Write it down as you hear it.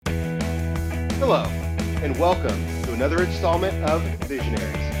Hello, and welcome to another installment of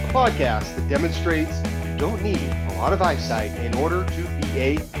Visionaries, a podcast that demonstrates you don't need a lot of eyesight in order to be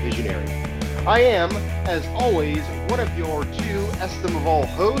a visionary. I am, as always, one of your two estimable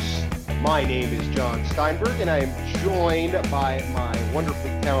hosts. My name is Jon Steinberg, and I am joined by my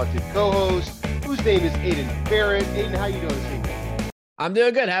wonderfully talented co-host, whose name is Aiden Barrett. Aiden, how you doing this evening? I'm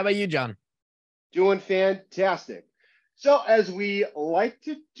doing good. How about you, Jon? Doing fantastic. So as we like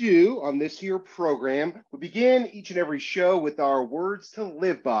to do on this here program, we begin each and every show with our words to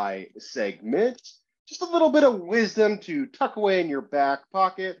live by segment. Just a little bit of wisdom to tuck away in your back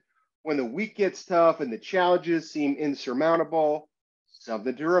pocket when the week gets tough and the challenges seem insurmountable.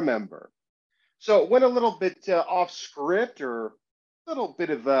 Something to remember. So went a little bit off script, or a little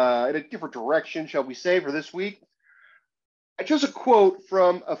bit of in a different direction, shall we say, for this week. I chose a quote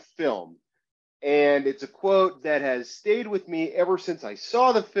from a film. And it's a quote that has stayed with me ever since I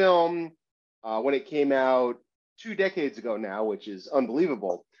saw the film when it came out 2 decades ago now, which is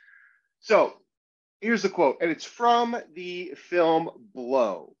unbelievable. So here's the quote, and it's from the film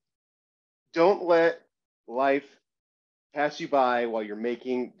Blow. Don't let life pass you by while you're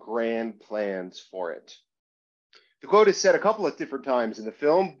making grand plans for it. The quote is said a couple of different times in the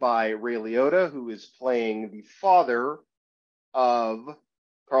film by Ray Liotta, who is playing the father of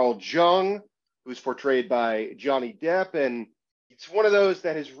Carl Jung, who's portrayed by Johnny Depp, and it's one of those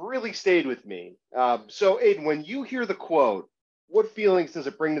that has really stayed with me. So, Aiden, when you hear the quote, what feelings does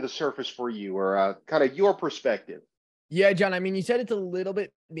it bring to the surface for you, or kind of your perspective? Yeah, Jon, I mean, you said it's a little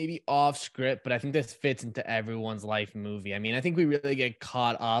bit maybe off script, but I think this fits into everyone's life movie. I mean, I think we really get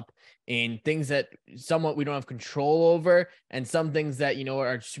caught up in things that somewhat we don't have control over, and some things that,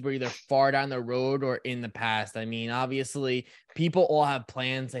 are super either far down the road or in the past. I mean, obviously, people all have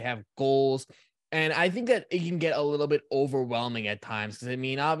plans, they have goals. And I think that it can get a little bit overwhelming at times.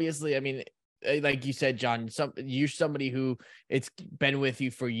 Because, obviously, like you said, Jon, you're somebody who it's been with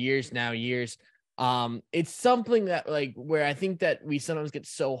you for years now, years. It's something that where I think that we sometimes get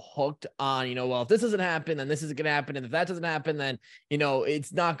so hooked on, well, if this doesn't happen, then this isn't going to happen. And if that doesn't happen, then,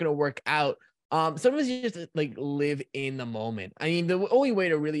 it's not going to work out. Sometimes you just live in the moment. I mean, the only way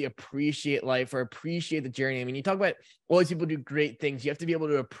to really appreciate life or appreciate the journey. I mean, you talk about all these people do great things. You have to be able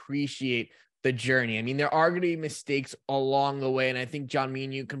to appreciate the journey. I mean, there are going to be mistakes along the way. And I think, Jon, me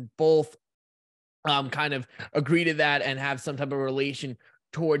and you can both kind of agree to that and have some type of relation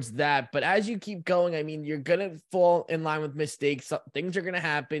towards that. But as you keep going, I mean, you're going to fall in line with mistakes. Things are going to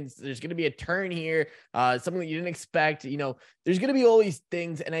happen. There's going to be a turn here, something that you didn't expect. There's going to be all these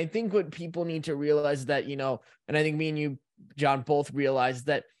things. And I think what people need to realize that, and I think me and you, Jon, both realize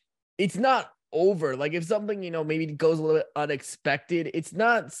that it's not over. Like if something, maybe goes a little bit unexpected, it's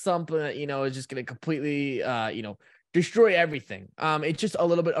not something that, is just going to completely, destroy everything. It's just a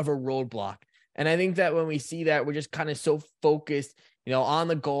little bit of a roadblock. And I think that when we see that, we're just kind of so focused, on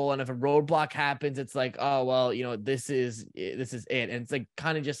the goal. And if a roadblock happens, it's like, oh, well, this is it. And it's like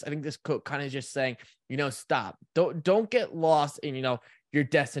kind of just, I think this quote kind of just saying, stop, don't get lost in, your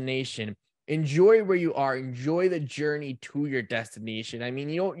destination. Enjoy where you are. Enjoy the journey to your destination. I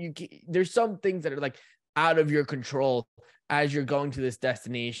mean, there's some things that are like out of your control as you're going to this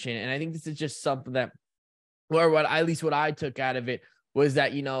destination. And I think this is just something that, or at least what I took out of it was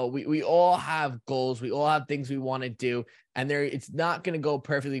that, we all have goals. We all have things we want to do. And it's not going to go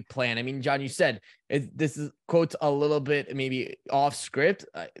perfectly planned. I mean, Jon, you said this is quotes a little bit maybe off script.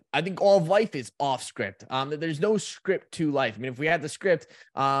 I think all of life is off script. There's no script to life. I mean, if we had the script,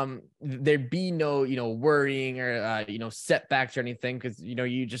 there'd be no, worrying or, setbacks or anything, because,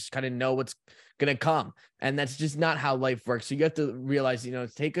 you just kind of know what's going to come. And that's just not how life works. So you have to realize,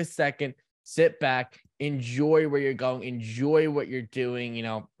 take a second, sit back, enjoy where you're going, enjoy what you're doing.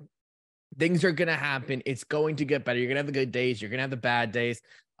 Things are going to happen. It's going to get better. You're going to have the good days. You're going to have the bad days.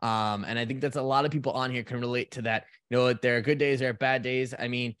 And I think that's a lot of people on here can relate to that. There are good days, there are bad days. I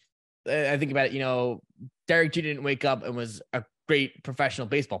mean, I think about it, Derek Jeter didn't wake up and was a great professional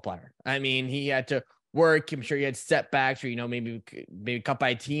baseball player. I mean, he had to work. I'm sure he had setbacks, or, maybe cut by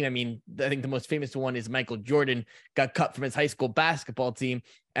a team. I mean, I think the most famous one is Michael Jordan got cut from his high school basketball team.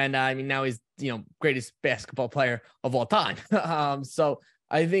 And I mean, now he's, greatest basketball player of all time. So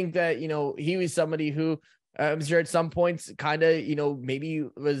I think that, he was somebody who I'm sure at some points kind of, maybe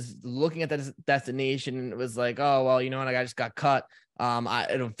was looking at that destination and it was like, oh, well, what, I just got cut. I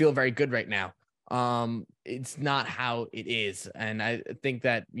don't feel very good right now. It's not how it is. And I think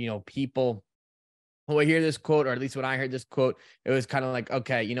that, people when I hear this quote, or at least when I heard this quote, it was kind of like,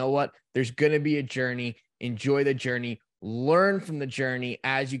 okay, you know what? There's going to be a journey. Enjoy the journey. Learn from the journey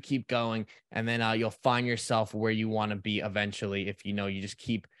as you keep going. And then you'll find yourself where you want to be eventually if, you just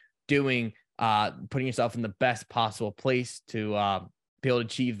keep doing putting yourself in the best possible place to be able to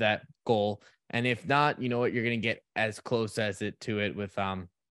achieve that goal. And if not, you know what, you're going to get as close as it to it with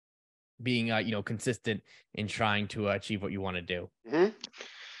being, consistent in trying to achieve what you want to do. Mm-hmm.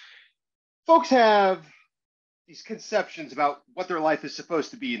 Folks have these conceptions about what their life is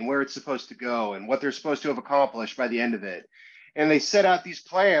supposed to be and where it's supposed to go and what they're supposed to have accomplished by the end of it. And they set out these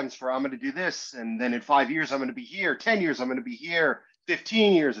plans for, I'm going to do this, and then in 5 years, I'm going to be here, 10 years, I'm going to be here,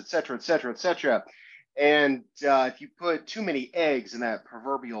 15 years, et cetera, et cetera, et cetera. And if you put too many eggs in that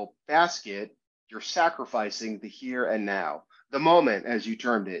proverbial basket, you're sacrificing the here and now, the moment, as you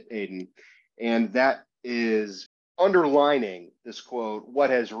termed it, Aiden. And that is underlining this quote, what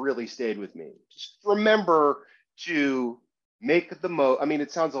has really stayed with me. Just remember to make the most. I mean,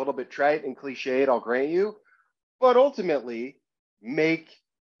 it sounds a little bit trite and cliched, I'll grant you, but ultimately make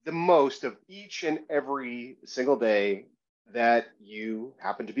the most of each and every single day that you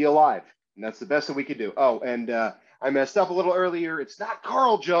happen to be alive. And that's the best that we could do. Oh, and I messed up a little earlier. It's not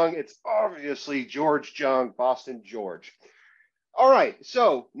Carl Jung. It's obviously George Jung, Boston George. All right.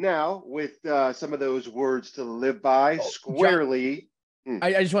 So now with some of those words to live by squarely. John,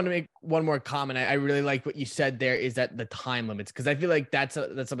 I just want to make one more comment. I really like what you said there, is that the time limits, because I feel like that's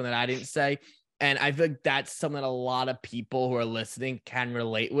something that I didn't say. And I feel like that's something that a lot of people who are listening can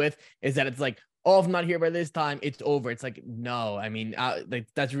relate with, is that it's like, oh, if I'm not here by this time, it's over. It's like, no, I mean, like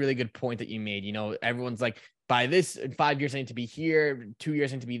that's a really good point that you made. You know, everyone's like, by this, in 5 years, I need to be here, 2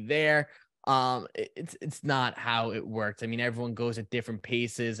 years, I need to be there. It's not how it works. I mean, everyone goes at different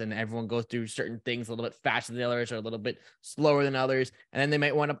paces, and everyone goes through certain things a little bit faster than others or a little bit slower than others. And then they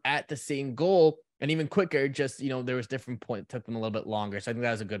might wind up at the same goal and even quicker. Just, there was different points, took them a little bit longer. So I think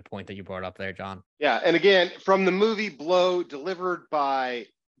that was a good point that you brought up there, John. Yeah. And again, from the movie Blow, delivered by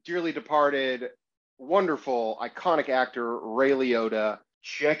dearly departed, wonderful, iconic actor Ray Liotta.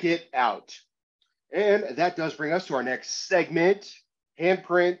 Check it out. And that does bring us to our next segment,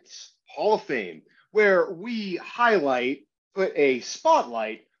 Handprints Hall of Fame, where we put a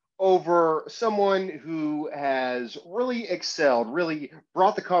spotlight over someone who has really excelled, really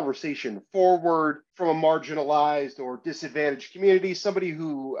brought the conversation forward from a marginalized or disadvantaged community, somebody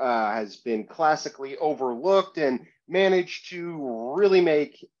who has been classically overlooked and managed to really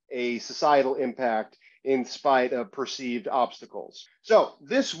make a societal impact in spite of perceived obstacles. So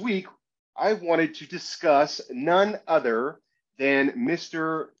this week, I wanted to discuss none other than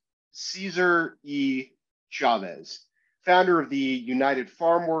Mr. Cesar E. Chavez, founder of the United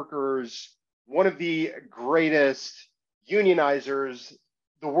Farm Workers, one of the greatest unionizers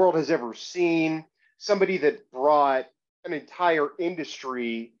the world has ever seen, somebody that brought an entire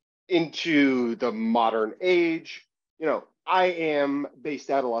industry into the modern age. I am based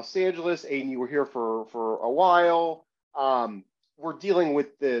out of Los Angeles. Aiden, you were here for a while. We're dealing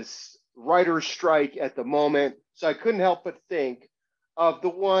with this writer's strike at the moment, so I couldn't help but think of the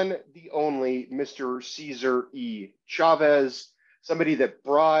one, the only Mr. Cesar E. Chavez, somebody that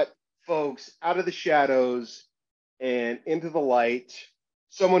brought folks out of the shadows and into the light,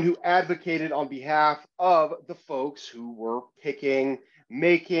 someone who advocated on behalf of the folks who were picking,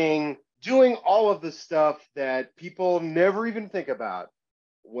 making, doing all of the stuff that people never even think about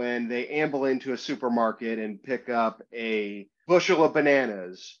when they amble into a supermarket and pick up a bushel of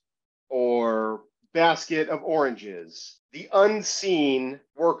bananas or basket of oranges. The unseen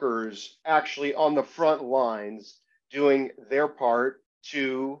workers actually on the front lines doing their part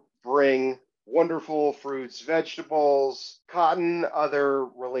to bring wonderful fruits, vegetables, cotton, other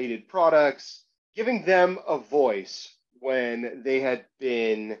related products, giving them a voice when they had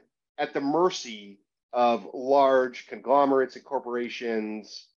been at the mercy of large conglomerates and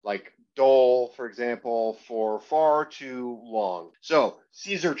corporations like Dole, for example, for far too long. So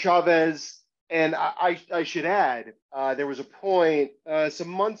Cesar Chavez, and I should add, there was a point some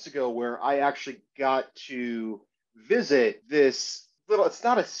months ago where I actually got to visit this little, it's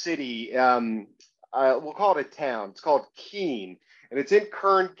not a city, we'll call it a town. It's called Keene, and it's in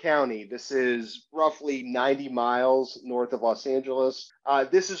Kern County. This is roughly 90 miles north of Los Angeles.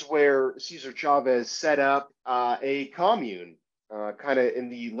 This is where Cesar Chavez set up a commune, kind of in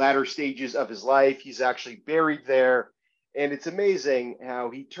the latter stages of his life. He's actually buried there. And it's amazing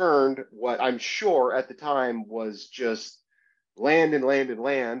how he turned what I'm sure at the time was just land and land and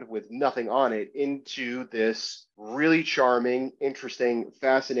land with nothing on it into this really charming, interesting,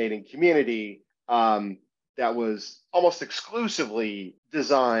 fascinating community that was almost exclusively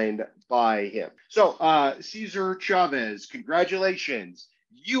designed by him. So, Cesar Chavez, congratulations.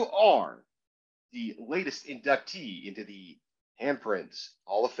 You are the latest inductee into the Handprints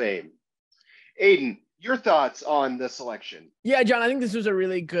Hall of Fame. Aiden, Your thoughts on the selection? Yeah, John, I think this was a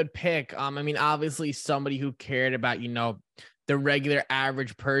really good pick. I mean, obviously somebody who cared about, the regular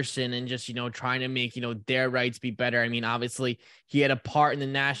average person and just, trying to make, their rights be better. I mean, obviously he had a part in the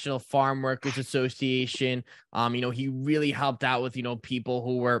National Farm Workers Association. He really helped out with, people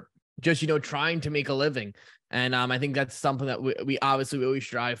who were just, trying to make a living. And I think that's something that we obviously always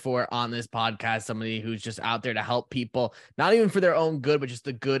strive for on this podcast. Somebody who's just out there to help people, not even for their own good, but just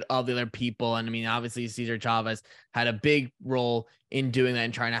the good of the other people. And I mean, obviously Cesar Chavez had a big role in doing that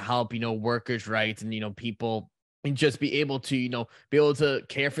and trying to help, workers' rights and, people, and just be able to, be able to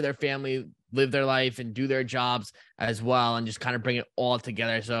care for their family, live their life and do their jobs as well. And just kind of bring it all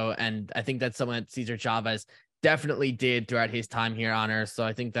together. So, and I think that's something that Cesar Chavez definitely did throughout his time here on Earth. So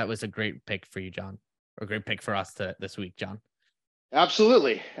I think that was a great pick for you, John. A great pick for us this week, John.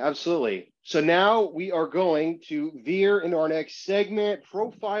 Absolutely. Absolutely. So now we are going to veer into our next segment,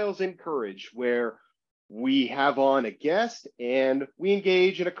 Profiles in Courage, where we have on a guest and we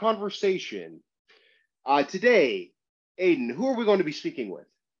engage in a conversation. Today, Aiden, who are we going to be speaking with?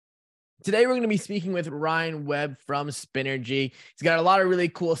 Today, we're going to be speaking with Ryan Webb from Spinergy. He's got a lot of really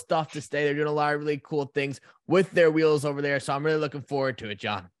cool stuff to say. They're doing a lot of really cool things with their wheels over there. So I'm really looking forward to it,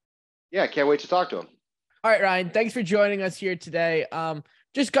 John. Yeah, can't wait to talk to him. All right, Ryan, thanks for joining us here today.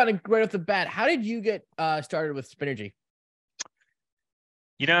 Just kind of right off the bat, how did you get started with Spinergy?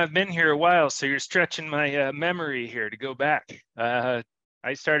 I've been here a while, so you're stretching my memory here to go back. I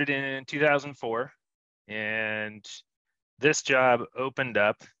started in 2004, and this job opened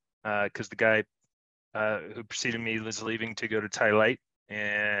up because the guy who preceded me was leaving to go to Thai Light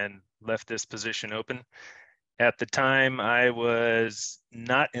and left this position open. At the time, I was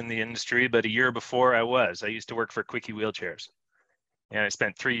not in the industry, but a year before I was. I used to work for Quickie Wheelchairs. And I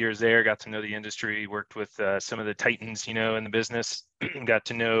spent 3 years there, got to know the industry, worked with some of the titans, in the business, got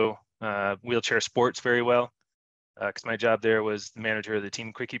to know wheelchair sports very well, because my job there was the manager of the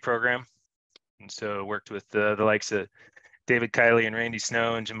Team Quickie program. And so worked with the likes of David Kiley and Randy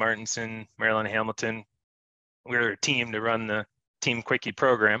Snow and Jim Martinson, Marilyn Hamilton. We were a team to run the Team Quickie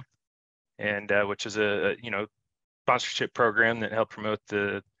program, and which is a sponsorship program that helped promote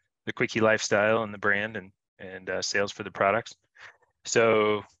the Quickie lifestyle and the brand and sales for the products.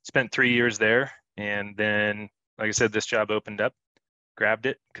 So spent 3 years there, and then, like I said, this job opened up, grabbed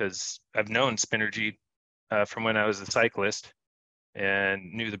it because I've known Spinergy from when I was a cyclist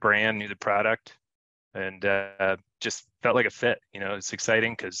and knew the brand, knew the product, and just felt like a fit. It's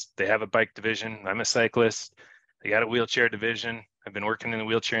exciting because they have a bike division. I'm a cyclist. They got a wheelchair division. I've been working in the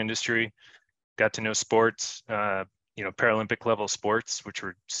wheelchair industry, got to know sports, Paralympic level sports, which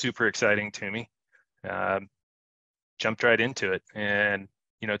were super exciting to me. Jumped right into it, and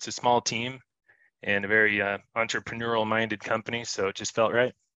it's a small team and a very entrepreneurial minded company, so it just felt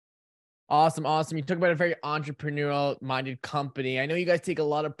right. Awesome. You talk about a very entrepreneurial minded company. I know you guys take a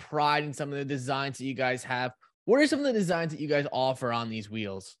lot of pride in some of the designs that you guys have. What are some of the designs that you guys offer on these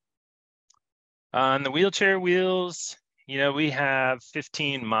wheels? On the wheelchair wheels, we have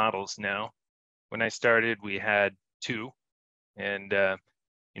 15 models now. When I started, we had 2, and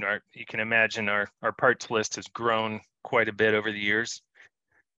you can imagine our parts list has grown quite a bit over the years.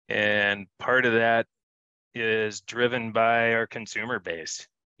 And part of that is driven by our consumer base.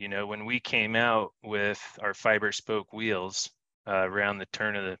 When we came out with our fiber spoke wheels around the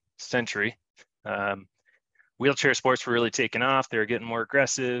turn of the century, wheelchair sports were really taking off. They were getting more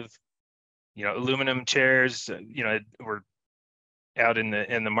aggressive. Aluminum chairs, were out in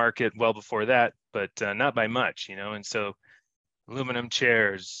the market well before that, but not by much, and so aluminum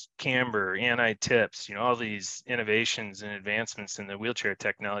chairs, camber, anti-tips, all these innovations and advancements in the wheelchair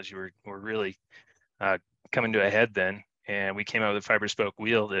technology were really coming to a head then. And we came out with a fiber spoke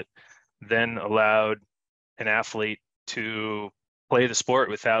wheel that then allowed an athlete to play the sport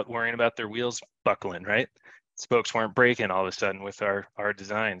without worrying about their wheels buckling, right? Spokes weren't breaking all of a sudden with our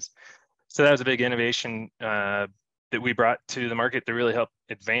designs. So that was a big innovation that we brought to the market that really helped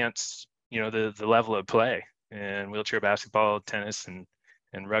advance, the level of play in wheelchair basketball, tennis,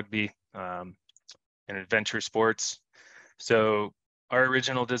 and rugby, and adventure sports. So our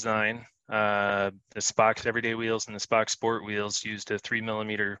original design, the Spox everyday wheels and the Spox sport wheels, used a 3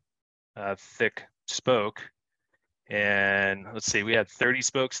 millimeter thick spoke. And let's see, we had 30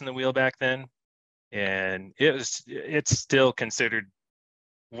 spokes in the wheel back then. And it's still considered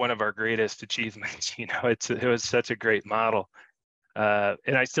one of our greatest achievements. It was such a great model.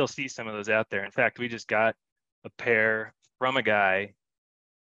 And I still see some of those out there. In fact, we just got a pair from a guy.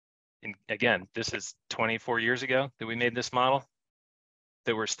 And again, this is 24 years ago that we made this model,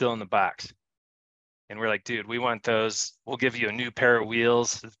 that were still in the box. And we're like, dude, we want those. We'll give you a new pair of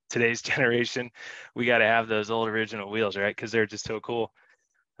wheels. Today's generation, we got to have those old original wheels, right? Because they're just so cool.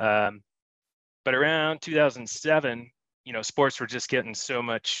 But around 2007, sports were just getting so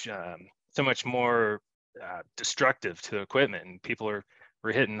much more destructive to equipment, and people were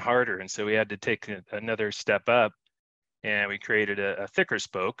hitting harder. And so we had to take another step up, and we created a thicker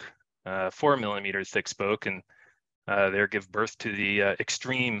spoke, 4 millimeter thick spoke, and there give birth to the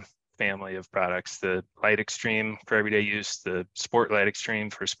Extreme family of products, the Light Extreme for everyday use, the Sport Light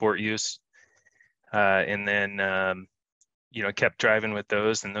Extreme for sport use, and then kept driving with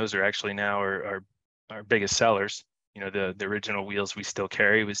those, and those are actually now our biggest sellers. The original wheels we still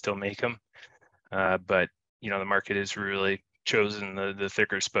carry, we still make them, but the market has really chosen the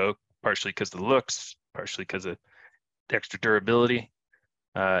thicker spoke, partially because of the looks, partially because of extra durability,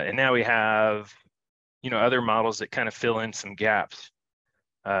 and now we have other models that kind of fill in some gaps.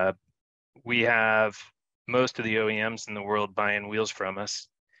 We have most of the OEMs in the world buying wheels from us,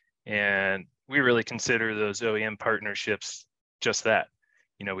 and we really consider those OEM partnerships just that.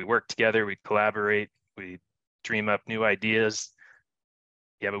 We work together, we collaborate, we dream up new ideas.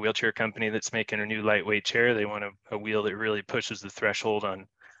 You have a wheelchair company that's making a new lightweight chair. They want a wheel that really pushes the threshold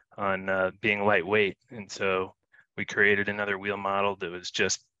on being lightweight. And so we created another wheel model that was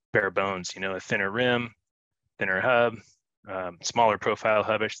just bare bones, a thinner rim, thinner hub, smaller profile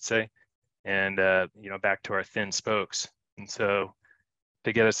hub, I should say, and back to our thin spokes. And so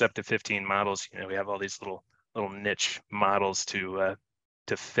to get us up to 15 models, we have all these little niche models to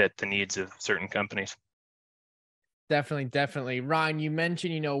fit the needs of certain companies. Definitely. Ryan, you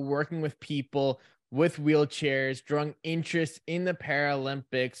mentioned, working with people with wheelchairs, drawing interest in the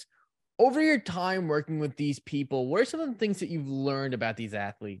Paralympics. Over your time working with these people, what are some of the things that you've learned about these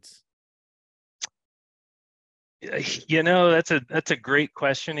athletes? That's a great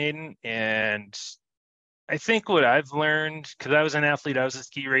question, Aiden. And I think what I've learned, because I was an athlete, I was a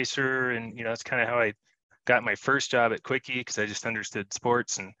ski racer, and that's kind of how I got my first job at Quickie, because I just understood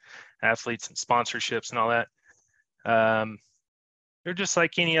sports and athletes and sponsorships and all that. They're just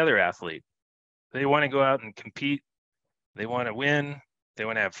like any other athlete. They want to go out and compete. They want to win. They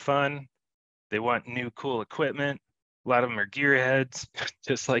want to have fun. They want new, cool equipment. A lot of them are gearheads,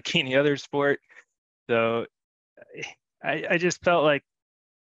 just like any other sport. So I just felt like,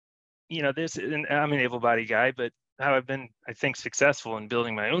 and I'm an able-bodied guy, but how I've been, I think, successful in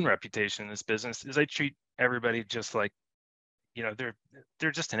building my own reputation in this business is I treat everybody just like,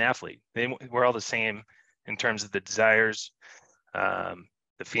 they're just an athlete. We're all the same in terms of the desires, the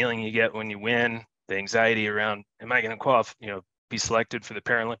feeling you get when you win, the anxiety around, am I going to qualify, be selected for the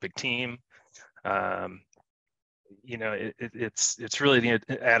Paralympic team? It's really the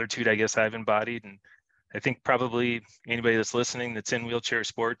attitude I guess I've embodied, and I think probably anybody that's listening that's in wheelchair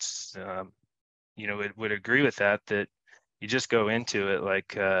sports, would agree with that you just go into it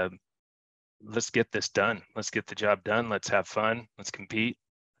like, let's get this done. Let's get the job done. Let's have fun. Let's compete.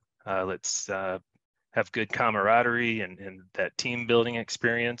 Let's have good camaraderie and that team building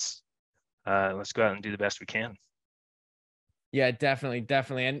experience. Let's go out and do the best we can. Yeah, definitely.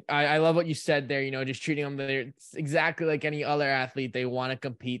 And I love what you said there, just treating them there exactly like any other athlete. They want to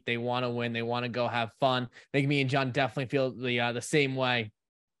compete, they want to win, they want to go have fun. I think me and Jon definitely feel the same way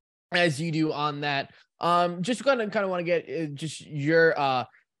as you do on that. Just kind of want to get just your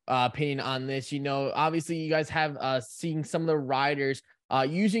opinion on this. Obviously you guys have seen some of the riders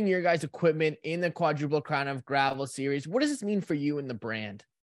using your guys' equipment in the Quadruple Crown of Gravel series. What does this mean for you and the brand?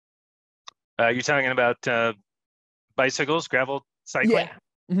 You're talking about bicycles, gravel cycling?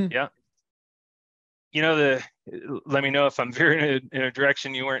 Yeah. Mm-hmm. Yeah. Let me know if I'm veering in a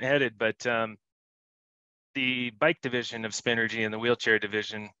direction you weren't headed, but the bike division of Spinergy and the wheelchair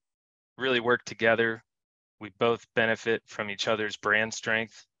division really work together. We both benefit from each other's brand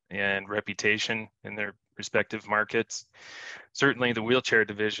strength and reputation in their respective markets. Certainly the wheelchair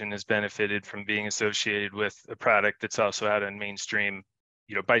division has benefited from being associated with a product that's also out on mainstream,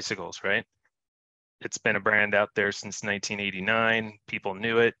 bicycles, right? It's been a brand out there since 1989. People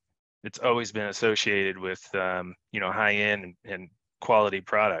knew it. It's always been associated with, high end and quality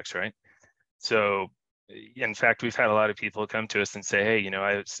products, right? So, in fact, we've had a lot of people come to us and say, "Hey,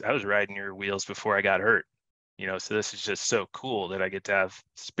 I was riding your wheels before I got hurt. So this is just so cool that I get to have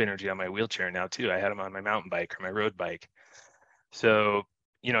Spinergy on my wheelchair now too. I had them on my mountain bike or my road bike." So,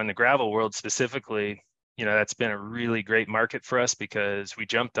 in the gravel world specifically, that's been a really great market for us because we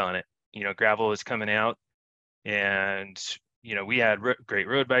jumped on it. Gravel was coming out, and we had great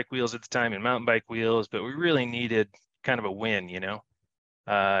road bike wheels at the time and mountain bike wheels, but we really needed kind of a win,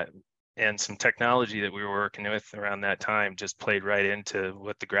 and some technology that we were working with around that time just played right into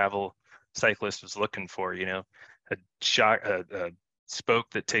what the gravel cyclist was looking for, a spoke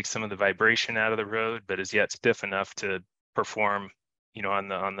that takes some of the vibration out of the road, but is yet stiff enough to perform, on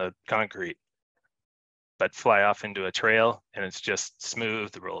the concrete, but fly off into a trail and it's just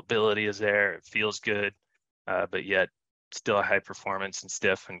smooth. The rollability is there. It feels good, but yet still high performance and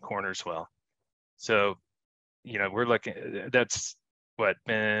stiff and corners well. So, we're looking, that's what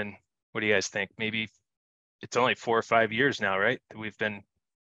do you guys think? Maybe it's only 4 or 5 years now, right? That we've been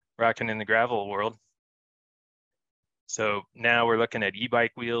rocking in the gravel world. So now we're looking at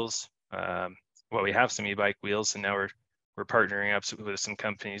e-bike wheels. We have some e-bike wheels, and now we're partnering up with some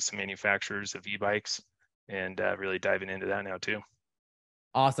companies, some manufacturers of e-bikes, and really diving into that now too.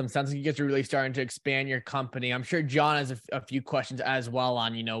 Awesome. Sounds like you guys are really starting to expand your company. I'm sure Jon has a few questions as well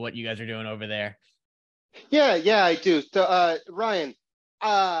on, what you guys are doing over there. Yeah, I do. So, Ryan,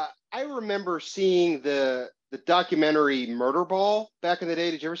 I remember seeing the documentary Murder Ball back in the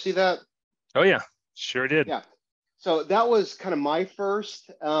day. Did you ever see that? Oh yeah, sure did. Yeah. So that was kind of my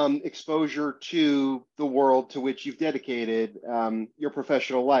first exposure to the world to which you've dedicated your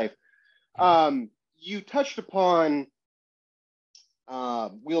professional life. You touched upon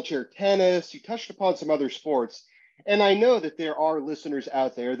wheelchair tennis. You touched upon some other sports. And I know that there are listeners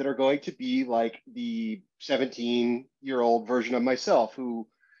out there that are going to be like the 17-year-old version of myself, who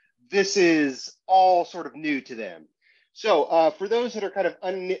this is all sort of new to them. So for those that are kind of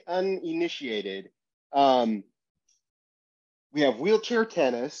uninitiated, we have wheelchair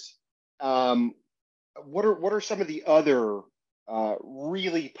tennis. What are some of the other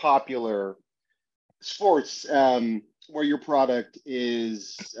really popular sports where your product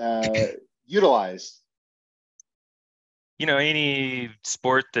is utilized? Any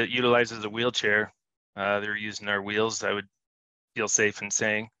sport that utilizes a wheelchair, they're using our wheels, I would feel safe in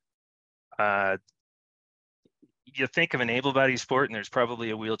saying. You think of an able-bodied sport, and there's probably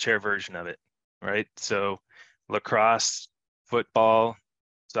a wheelchair version of it, right? So lacrosse, football,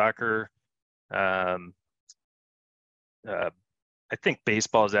 soccer, I think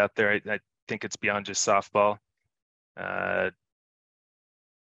baseball is out there. I think it's beyond just softball. Other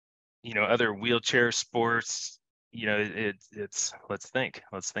wheelchair sports, it's let's think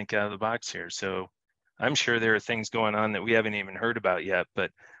out of the box here. So I'm sure there are things going on that we haven't even heard about yet,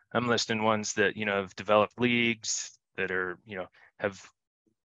 but I'm listing ones that, have developed leagues that are, have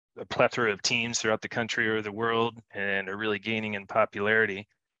a plethora of teams throughout the country or the world and are really gaining in popularity.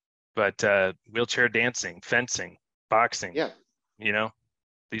 But wheelchair dancing, fencing, boxing,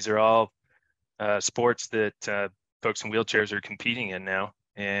 these are all sports that folks in wheelchairs are competing in now.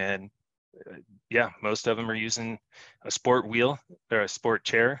 And most of them are using a sport wheel or a sport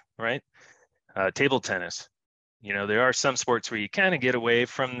chair, right? Table tennis. There are some sports where you kind of get away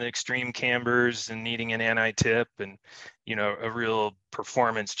from the extreme cambers and needing an anti-tip and, a real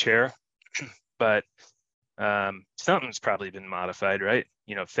performance chair. But something's probably been modified, right?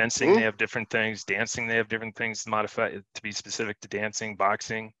 Fencing, they have different things. Dancing, they have different things modified to be specific to dancing,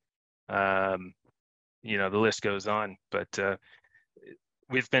 boxing. The list goes on. But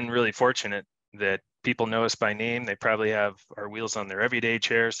we've been really fortunate that people know us by name. They probably have our wheels on their everyday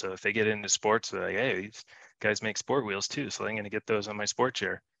chair. So if they get into sports, they're like, hey, these guys make sport wheels too. So I'm going to get those on my sport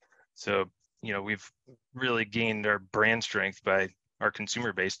chair. So, we've really gained our brand strength by our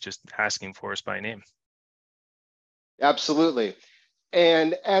consumer base just asking for us by name. Absolutely.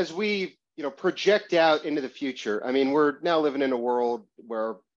 And as we, project out into the future, I mean, we're now living in a world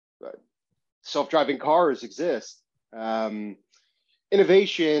where self-driving cars exist.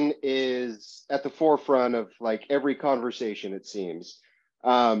 Innovation is at the forefront of like every conversation, it seems.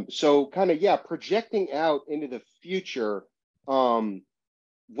 So kind of, projecting out into the future,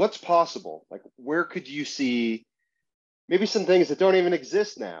 what's possible? Like, where could you see maybe some things that don't even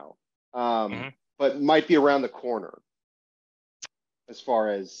exist now, but might be around the corner as far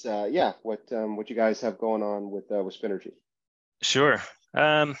as, what you guys have going on with Spinergy? Sure.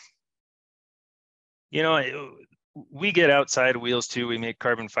 We get outside wheels too. We make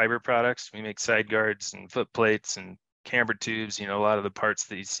carbon fiber products. We make side guards and foot plates and camber tubes, a lot of the parts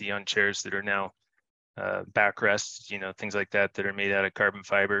that you see on chairs that are now backrests, things like that are made out of carbon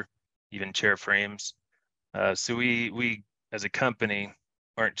fiber, even chair frames. So we as a company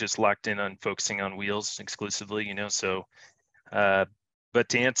aren't just locked in on focusing on wheels exclusively, so but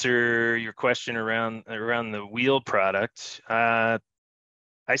to answer your question around the wheel product, I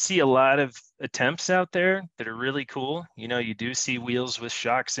see a lot of attempts out there that are really cool. You do see wheels with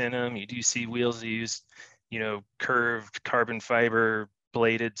shocks in them. You do see wheels that use, curved carbon fiber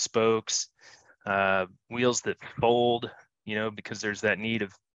bladed spokes, wheels that fold, because there's that need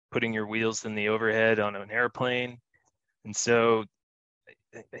of putting your wheels in the overhead on an airplane. And so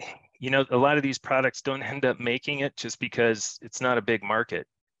a lot of these products don't end up making it just because it's not a big market,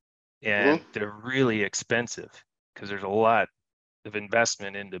 and they're really expensive because there's a lot of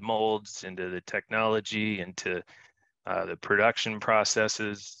investment into molds, into the technology, into the production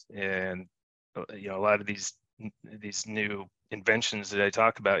processes, and a lot of these new inventions that I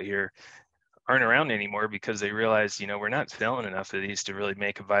talk about here aren't around anymore because they realize, we're not selling enough of these to really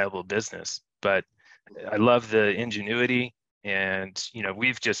make a viable business. But I love the ingenuity, and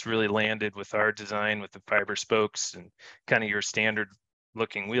we've just really landed with our design with the fiber spokes and kind of your standard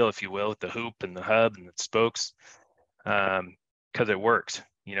looking wheel, if you will, with the hoop and the hub and the spokes, because it works,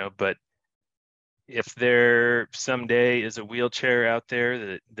 but if there someday is a wheelchair out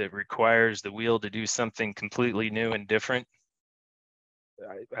there that requires the wheel to do something completely new and different,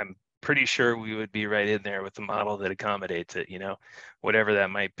 I'm pretty sure we would be right in there with the model that accommodates it, whatever that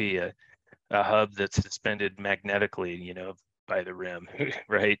might be, a hub that's suspended magnetically, by the rim,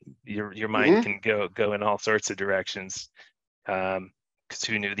 right? Your mind can go in all sorts of directions, because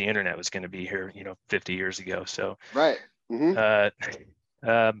who knew the internet was going to be here, 50 years ago. So right.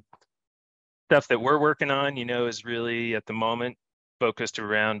 Stuff that we're working on, is really at the moment focused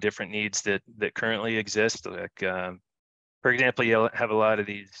around different needs that currently exist. Like, for example, you have a lot of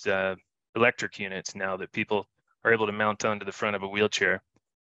these electric units now that people are able to mount onto the front of a wheelchair.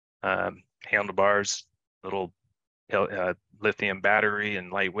 Handlebars, little lithium battery,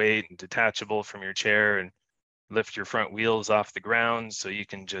 and lightweight and detachable from your chair, and lift your front wheels off the ground so you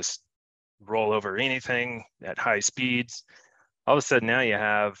can just roll over anything at high speeds. All of a sudden now you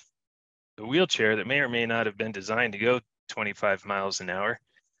have a wheelchair that may or may not have been designed to go 25 miles an hour,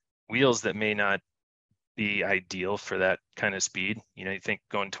 wheels that may not be ideal for that kind of speed. You think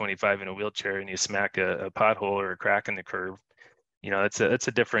going 25 in a wheelchair and you smack a pothole or a crack in the curb, that's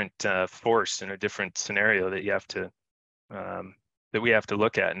a different force and a different scenario that you have to that we have to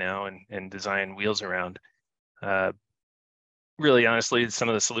look at now and design wheels around. Really, honestly, some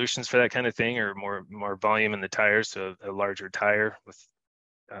of the solutions for that kind of thing are more volume in the tires, so a larger tire with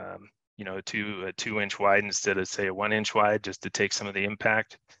a 2-inch wide instead of, say, a 1-inch wide, just to take some of the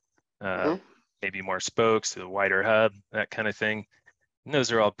impact. Maybe more spokes, a wider hub, that kind of thing. And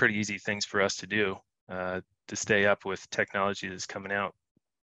those are all pretty easy things for us to do to stay up with technology that's coming out.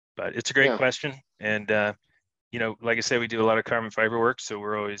 But it's a great question. And, like I said, we do a lot of carbon fiber work. So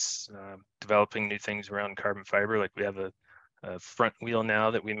we're always developing new things around carbon fiber. Like we have a front wheel now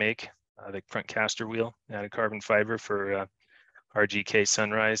that we make, the front caster wheel out of carbon fiber for RGK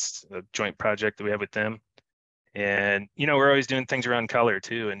Sunrise, a joint project that we have with them. And, we're always doing things around color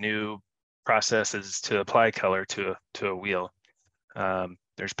too, and new processes to apply color to a wheel.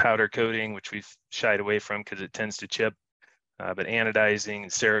 There's powder coating, which we've shied away from because it tends to chip, but anodizing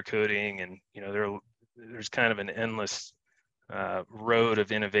and cerakoting, and, there's kind of an endless road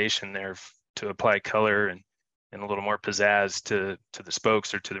of innovation there to apply color and a little more pizzazz to the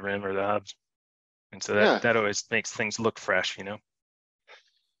spokes or to the rim or the hubs. And so that always makes things look fresh,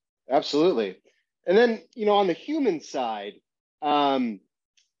 Absolutely. And then, on the human side,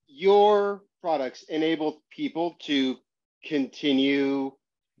 your products enable people to continue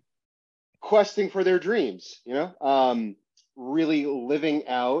questing for their dreams, really living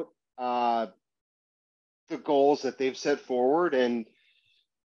out the goals that they've set forward. And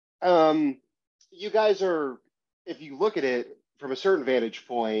you guys are, if you look at it from a certain vantage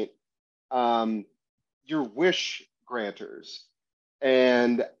point, you're wish granters.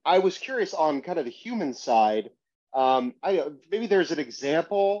 And I was curious on kind of the human side. Maybe there's an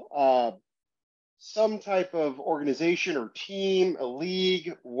example, some type of organization or team, a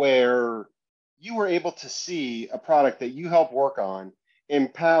league, where you were able to see a product that you help work on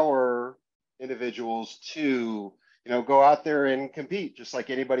empower individuals to, go out there and compete just like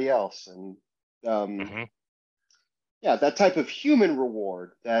anybody else. And that type of human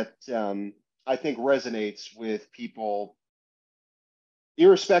reward that I think resonates with people,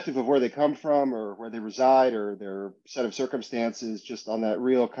 irrespective of where they come from or where they reside or their set of circumstances, just on that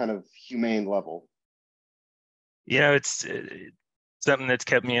real kind of humane level. It's something that's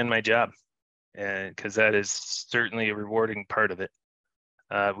kept me in my job, and because that is certainly a rewarding part of it.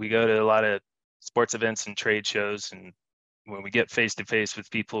 We go to a lot of sports events and trade shows, and when we get face to face with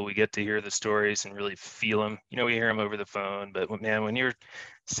people, we get to hear the stories and really feel them. We hear them over the phone, but man, when you're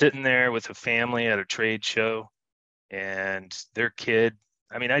sitting there with a family at a trade show and their kid,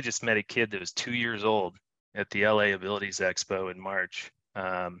 I just met a kid that was 2 years old at the LA Abilities Expo in March.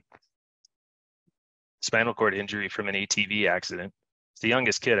 Spinal cord injury from an ATV accident. It's the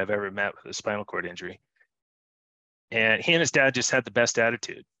youngest kid I've ever met with a spinal cord injury. And he and his dad just had the best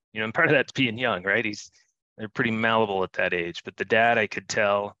attitude. And part of that's being young, right? He's they're pretty malleable at that age. But the dad, I could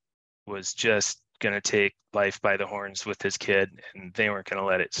tell, was just going to take life by the horns with his kid, and they weren't going to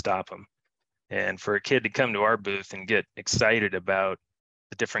let it stop him. And for a kid to come to our booth and get excited about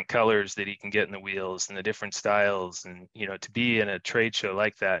the different colors that he can get in the wheels and the different styles, and to be in a trade show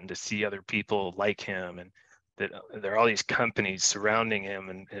like that and to see other people like him, and that there are all these companies surrounding him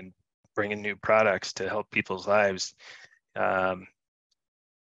and bringing new products to help people's lives,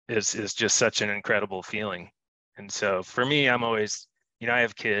 is just such an incredible feeling. And so for me, I'm always, I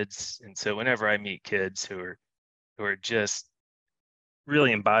have kids, and so whenever I meet kids who are just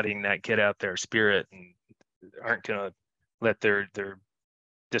really embodying that get out there spirit and aren't going to let their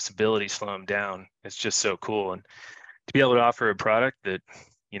disability slow them down, it's just so cool. And to be able to offer a product that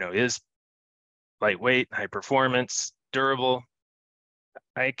is lightweight, high performance, durable,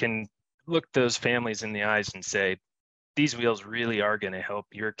 I can look those families in the eyes and say, these wheels really are going to help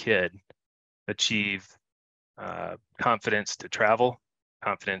your kid achieve confidence to travel,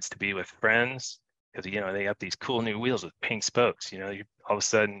 confidence to be with friends, because they got these cool new wheels with pink spokes. You're all of a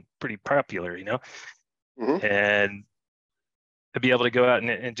sudden pretty popular, Mm-hmm. and to be able to go out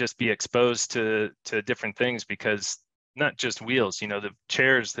and just be exposed to different things, because not just wheels, the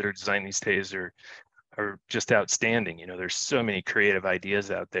chairs that are designed these days are just outstanding. There's so many creative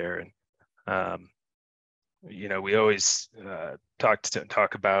ideas out there, and we always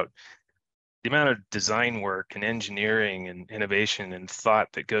talk about the amount of design work and engineering and innovation and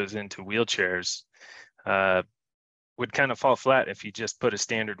thought that goes into wheelchairs would kind of fall flat if you just put a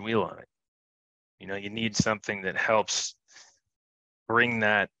standard wheel on it. You need something that helps bring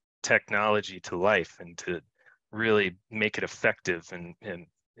that technology to life and to really make it effective and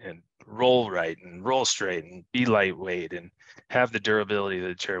roll right and roll straight and be lightweight and have the durability that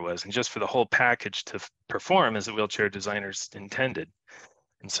the chair was, and just for the whole package to perform as the wheelchair designers intended.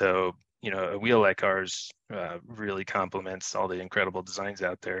 And so, a wheel like ours really complements all the incredible designs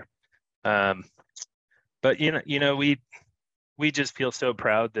out there. But we just feel so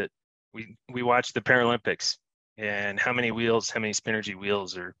proud that we watch the Paralympics, and how many Spinergy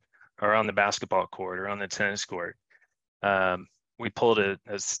wheels are on the basketball court or on the tennis court. We pulled it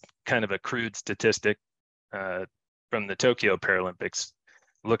as kind of a crude statistic from the Tokyo Paralympics,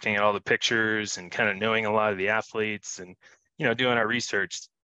 looking at all the pictures and kind of knowing a lot of the athletes and, doing our research,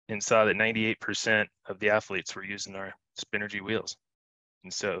 and saw that 98% of the athletes were using our Spinergy wheels.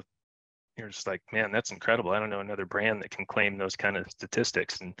 And so you're just like, man, that's incredible. I don't know another brand that can claim those kind of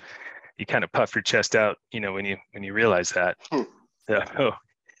statistics. And you kind of puff your chest out, when you realize that.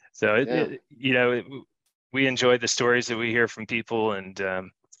 We enjoy the stories that we hear from people, and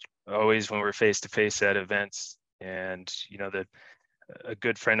always when we're face to face at events. And a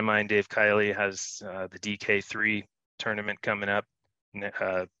good friend of mine, Dave Kiley, has the DK3 tournament coming up in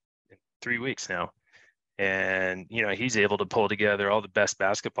 3 weeks now, and he's able to pull together all the best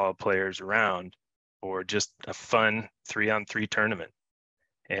basketball players around for just a fun 3-on-3 tournament.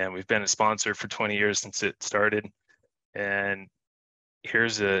 And we've been a sponsor for 20 years since it started. And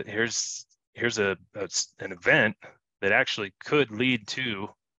here's an event that actually could lead to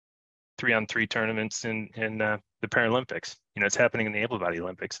 3-on-3 tournaments in the Paralympics. It's happening in the able-bodied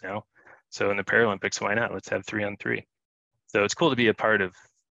Olympics now. So in the Paralympics, why not? Let's have 3-on-3. So it's cool to be a part of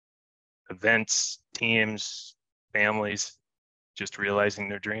events, teams, families, just realizing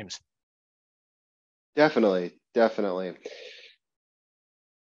their dreams. Definitely.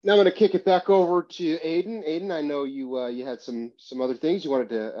 Now I'm going to kick it back over to Aiden. Aiden, I know you had some other things you wanted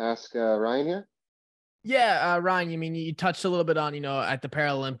to ask Ryan here. Yeah, Ryan, you touched a little bit on, at the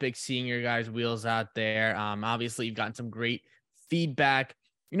Paralympics, seeing your guys' wheels out there. Obviously, you've gotten some great feedback.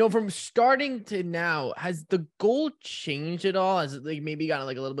 From starting to now, has the goal changed at all? Has it maybe gotten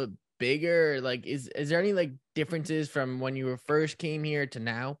a little bit bigger? Is there any differences from when you first came here to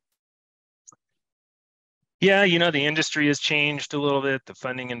now? Yeah, the industry has changed a little bit. The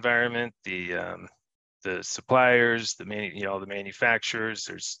funding environment, the suppliers, the manufacturers.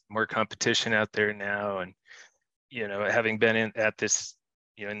 There's more competition out there now, and having been at this,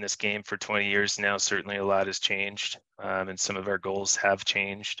 in this game for 20 years now, certainly a lot has changed, and some of our goals have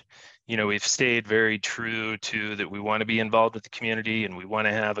changed. We've stayed very true to that. We want to be involved with the community, and we want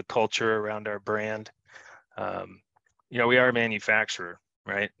to have a culture around our brand. We are a manufacturer,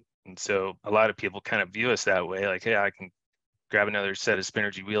 right? And so a lot of people kind of view us that way, like, hey, I can grab another set of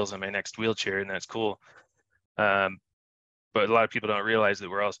Spinergy wheels on my next wheelchair, and that's cool. But a lot of people don't realize that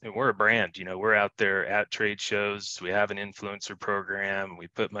we're a brand. We're out there at trade shows. We have an influencer program. We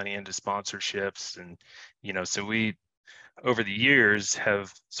put money into sponsorships, and so we, over the years,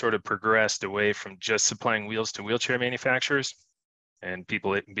 have sort of progressed away from just supplying wheels to wheelchair manufacturers and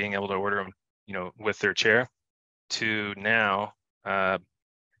people being able to order them, with their chair, to now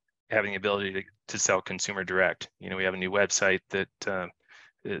having the ability to sell consumer direct. We have a new website that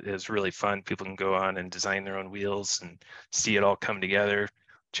is really fun. People can go on and design their own wheels and see it all come together,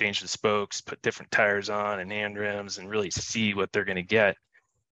 change the spokes, put different tires on and hand rims, and really see what they're going to get.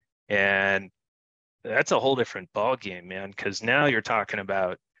 And that's a whole different ball game, man, because now you're talking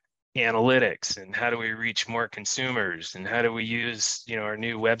about analytics and how do we reach more consumers and how do we use our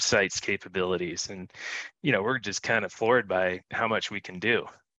new website's capabilities. And we're just kind of floored by how much we can do,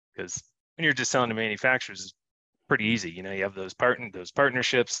 because when you're just selling to manufacturers, it's pretty easy. You have those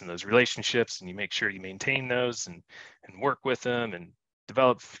partnerships and those relationships, and you make sure you maintain those and work with them and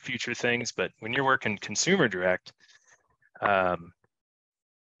develop future things. But when you're working consumer direct,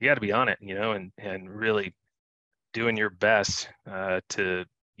 you got to be on it, and really doing your best to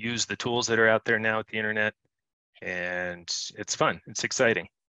use the tools that are out there now with the internet. And it's fun. It's exciting.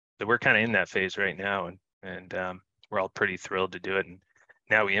 So we're kind of in that phase right now, and we're all pretty thrilled to do it. And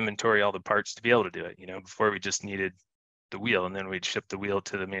now we inventory all the parts to be able to do it. Before we just needed the wheel, and then we'd ship the wheel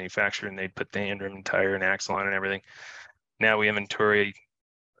to the manufacturer and they'd put the hand rim and tire and axle on and everything. Now we inventory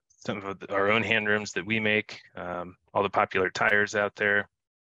some of our own hand rims that we make, all the popular tires out there,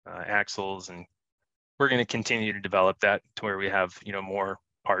 axles, and we're going to continue to develop that to where we have more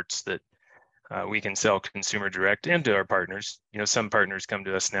parts that we can sell consumer direct and to our partners. Some partners come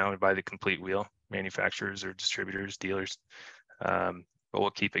to us now and buy the complete wheel, manufacturers or distributors, dealers, but we'll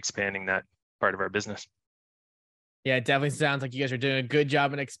keep expanding that part of our business. Yeah, it definitely sounds like you guys are doing a good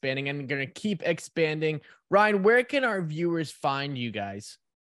job in expanding and going to keep expanding. Ryan, where can our viewers find you guys?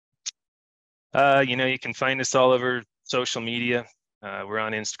 You can find us all over social media. We're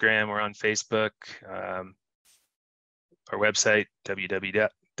on Instagram, we're on Facebook, our website,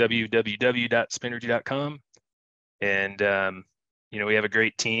 www.spinergy.com. And, we have a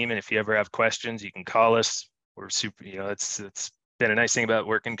great team. And if you ever have questions, you can call us. We're super, it's been a nice thing about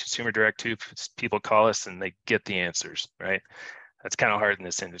working consumer direct too. People call us and they get the answers, right? That's kind of hard in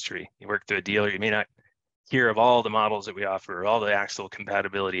this industry. You work through a dealer, you may not hear of all the models that we offer, all the axle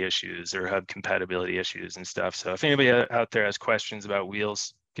compatibility issues or hub compatibility issues and stuff. So if anybody out there has questions about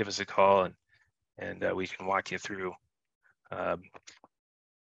wheels, give us a call and we can walk you through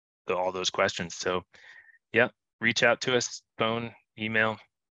all those questions. So yeah, reach out to us, phone, email,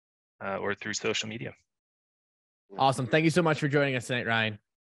 or through social media. Awesome. Thank you so much for joining us tonight, Ryan.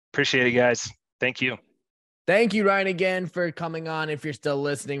 Appreciate it, guys. Thank you. Thank you, Ryan, again for coming on. If you're still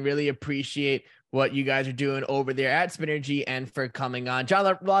listening, really appreciate what you guys are doing over there at Spinergy and for coming on. Jon,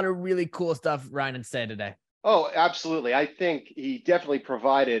 a lot of really cool stuff Ryan said today. Oh, absolutely. I think he definitely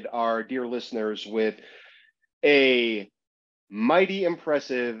provided our dear listeners with a mighty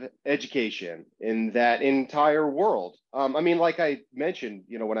impressive education in that entire world. Like I mentioned,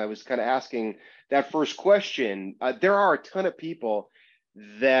 when I was kind of asking that first question, there are a ton of people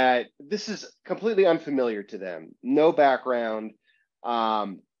that this is completely unfamiliar to them, no background.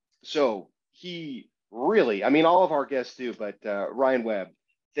 So he really, all of our guests do, but Ryan Webb,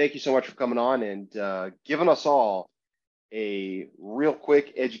 thank you so much for coming on and giving us all a real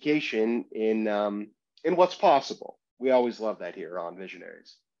quick education in what's possible. We always love that here on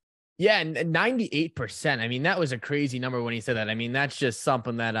Visionaries. Yeah, and 98%. That was a crazy number when he said that. That's just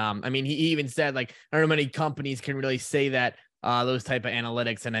something that he even said, like, I don't know many companies can really say that those type of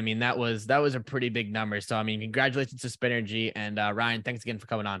analytics. And that was a pretty big number. So congratulations to Spinergy, and Ryan, thanks again for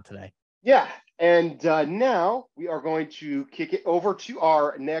coming on today. Yeah, and now we are going to kick it over to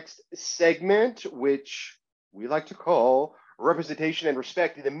our next segment, which we like to call Representation and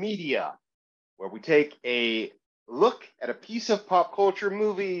Respect in the Media, where we take a look at a piece of pop culture,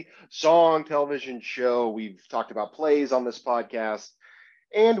 movie, song, television show. We've talked about plays on this podcast,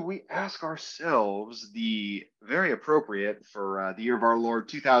 and we ask ourselves the very appropriate for the year of our Lord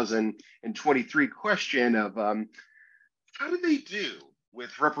 2023 question of how do they do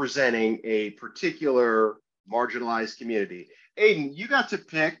with representing a particular marginalized community? Aiden, you got to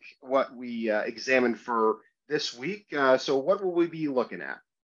pick what we examined for this week. So what will we be looking at?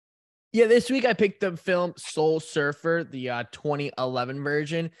 Yeah, this week I picked the film Soul Surfer, the 2011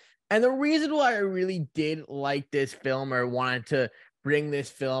 version. And the reason why I really did like this film or wanted to bring this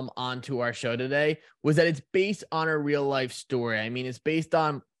film onto our show today was that it's based on a real life story. It's based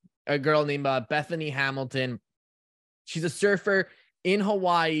on a girl named Bethany Hamilton. She's a surfer in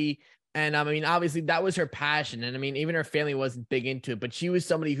Hawaii. And obviously that was her passion. And even her family wasn't big into it, but she was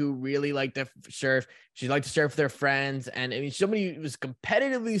somebody who really liked to surf. She liked to surf with her friends. And somebody who was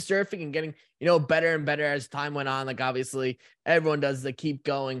competitively surfing and getting, better and better as time went on. Like obviously everyone does, they keep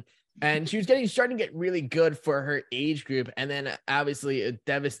going. And she was starting to get really good for her age group. And then obviously a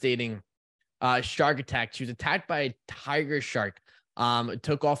devastating shark attack. She was attacked by a tiger shark. It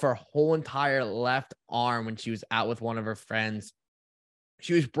took off her whole entire left arm when she was out with one of her friends.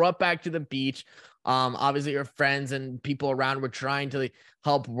 She was brought back to the beach. Obviously her friends and people around were trying to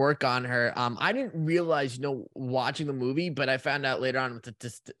help work on her. I didn't realize, watching the movie, but I found out later on with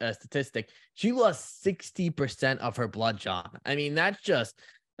the statistic, she lost 60% of her blood, John. I mean, that's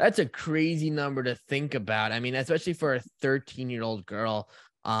a crazy number to think about. I mean, especially for a 13-year-old girl,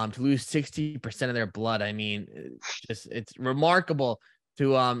 to lose 60% of their blood. I mean, it's remarkable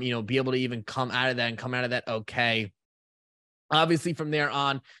to, be able to even come out of that and come out of that okay. Obviously, from there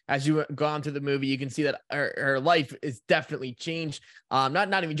on, as you go on through the movie, you can see that her life is definitely changed.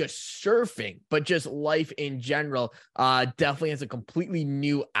 Not even just surfing, but just life in general. Definitely has a completely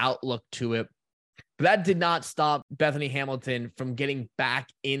new outlook to it. But that did not stop Bethany Hamilton from getting back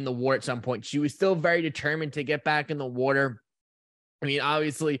in the water at some point. She was still very determined to get back in the water. I mean,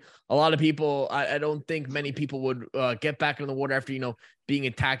 obviously, a lot of people, I don't think many people would get back in the water after, being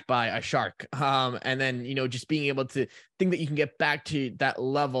attacked by a shark. And then, just being able to think that you can get back to that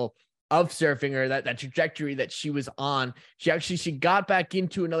level of surfing, or that trajectory that she was on. She got back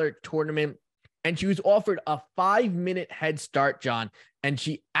into another tournament, and she was offered a 5-minute head start, John, and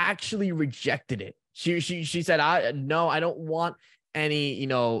she actually rejected it. She said, I don't want any,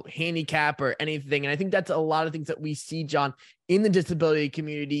 handicap or anything. And I think that's a lot of things that we see, John, in the disability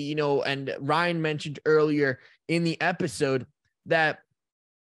community, and Ryan mentioned earlier in the episode that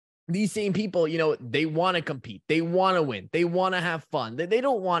these same people, they want to compete, they want to win, they want to have fun. They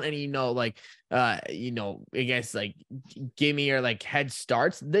don't want any, I guess like gimme or like head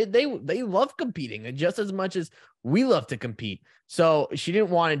starts. They love competing just as much as we love to compete. So she didn't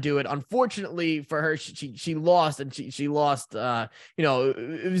want to do it. Unfortunately for her, she lost, and she lost.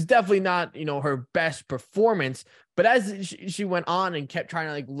 It was definitely not her best performance. But as she went on and kept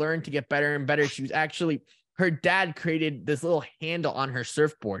trying to learn to get better and better, she was actually, her dad created this little handle on her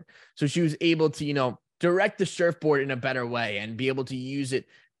surfboard, so she was able to direct the surfboard in a better way and be able to use it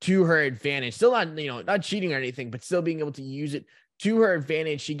to her advantage. Still not not cheating or anything, but still being able to use it to her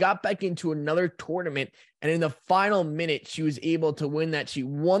advantage. She got back into another tournament, and in the final minute, she was able to win that. She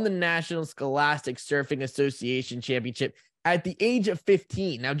won the National Scholastic Surfing Association Championship at the age of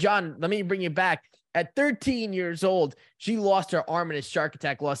 15. Now, John, let me bring you back. At 13 years old, she lost her arm in a shark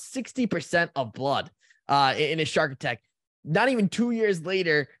attack, lost 60% of blood in a shark attack. Not even 2 years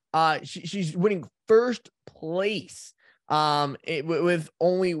later, she's winning first place with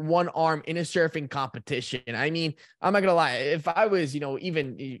only one arm in a surfing competition. I mean, I'm not gonna lie, if I was,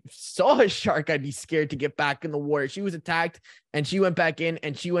 even saw a shark, I'd be scared to get back in the water. She was attacked, and she went back in,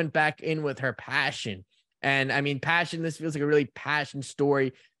 and she went back in with her passion. And I mean, passion, this feels like a really passion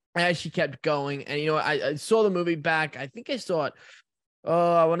story as she kept going. And I saw the movie back. I think I saw it.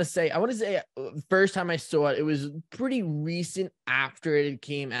 I want to say first time I saw it, it was pretty recent after it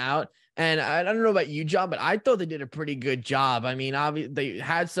came out. And I don't know about you, John, but I thought they did a pretty good job. I mean, obviously they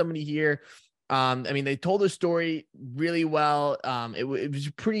had somebody here. I mean, they told the story really well. It was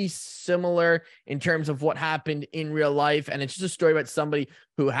pretty similar in terms of what happened in real life. And it's just a story about somebody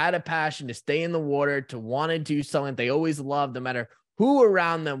who had a passion to stay in the water, to want to do something they always loved, no matter who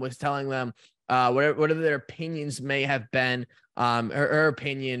around them was telling them whatever their opinions may have been. Her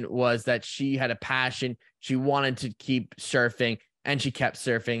opinion was that she had a passion. She wanted to keep surfing, and she kept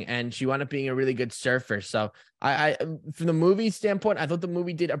surfing, and she wound up being a really good surfer. So I from the movie standpoint, I thought the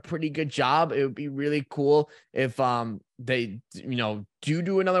movie did a pretty good job. It would be really cool if they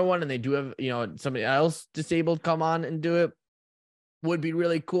do another one, and they do have somebody else disabled come on and do it. Would be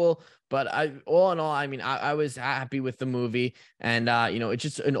really cool. But all in all, I mean, I was happy with the movie, and it's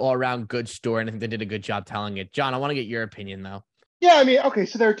just an all around good story, and I think they did a good job telling it. John, I want to get your opinion though. Yeah, I mean, okay,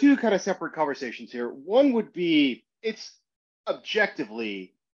 so there are two kind of separate conversations here. One would be, it's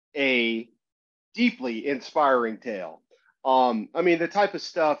objectively a deeply inspiring tale. I mean, the type of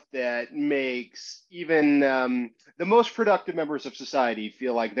stuff that makes even the most productive members of society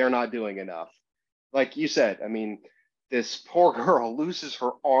feel like they're not doing enough. Like you said, I mean, this poor girl loses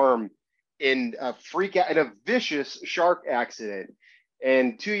her arm in a vicious shark accident,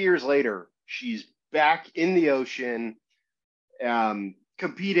 and 2 years later, she's back in the ocean,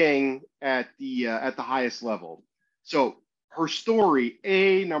 competing at the highest level. So her story,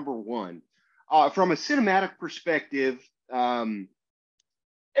 number one, from a cinematic perspective, it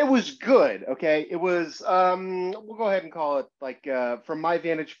was good. Okay, it was. We'll go ahead and call it, like, from my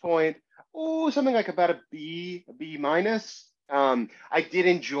vantage point, something like about a B minus. I did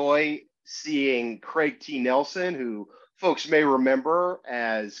enjoy seeing Craig T. Nelson, who folks may remember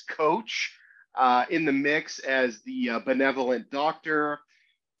as Coach, in the mix as the benevolent doctor.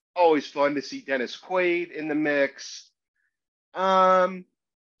 Always fun to see Dennis Quaid in the mix. Um,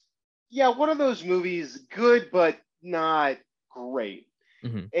 yeah, one of those movies, good but not great.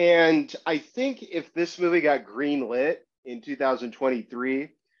 Hmm. And I think if this movie got greenlit in 2023,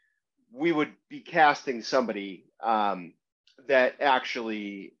 we would be casting somebody that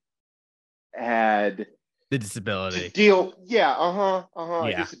actually had The to disability. deal, yeah, a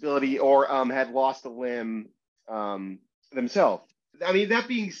Yeah. disability or had lost a limb themselves. I mean, that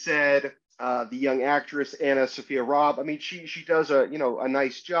being said, the young actress Anna Sophia Robb, I mean, she does a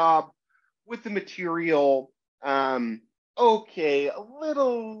nice job with the material. Okay, a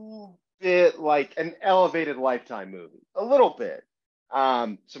little bit like an elevated Lifetime movie, a little bit.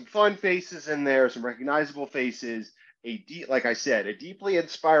 Some fun faces in there, some recognizable faces. Like I said, a deeply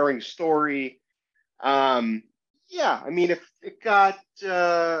inspiring story. Um, yeah, I mean, if it got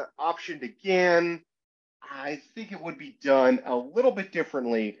optioned again, I think it would be done a little bit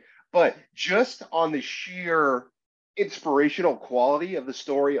differently. But just on the sheer inspirational quality of the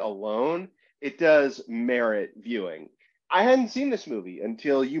story alone, it does merit viewing. I hadn't seen this movie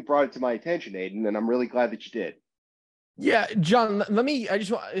until you brought it to my attention, Aiden, and I'm really glad that you did. Yeah, John, I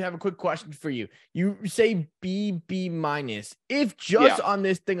just want to have a quick question for you. You say B minus. If just Yeah. on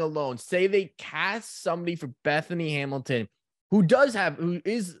this thing alone, say they cast somebody for Bethany Hamilton who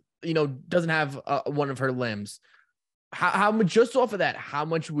is, doesn't have one of her limbs, how much, just off of that, how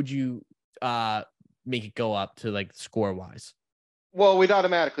much would you make it go up to, like, score wise? Well, we'd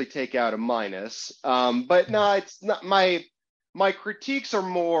automatically take out a minus. But no, it's not my critiques are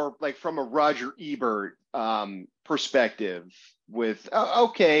more like from a Roger Ebert perspective with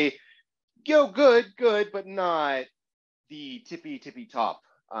okay, good, but not the tippy top.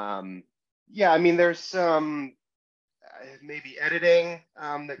 Yeah, I mean, there's some maybe editing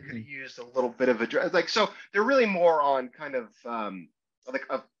that could have Mhm. used a little bit of a like. So they're really more on kind of like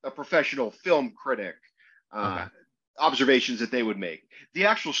a professional film critic Okay. uh, observations that they would make. The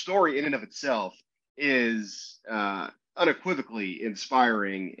actual story in and of itself is unequivocally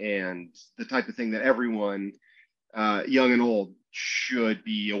inspiring and the type of thing that everyone, young and old, should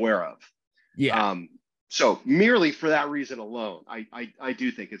be aware of. Yeah. Um, so merely for that reason alone, I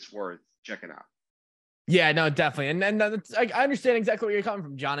do think it's worth checking out. Yeah, no, definitely. And that's, I understand exactly where you're coming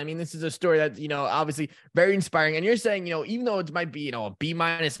from, John. I mean, this is a story that's, obviously very inspiring. And you're saying, even though it might be, a B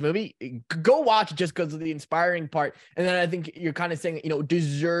minus movie, go watch it just because of the inspiring part. And then I think you're kind of saying,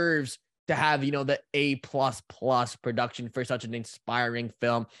 deserves to have, the A plus production for such an inspiring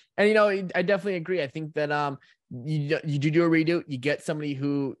film. And, I definitely agree. I think that you do a redo, you get somebody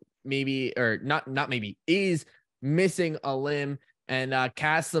who maybe, or not maybe, is missing a limb, and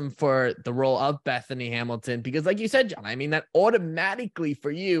cast them for the role of Bethany Hamilton, because, like you said, John, I mean, that automatically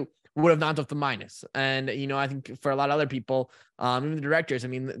for you would have knocked off the minus. And I think for a lot of other people, even the directors, I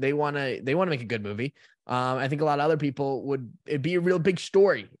mean, they want to make a good movie. I think a lot of other people it'd be a real big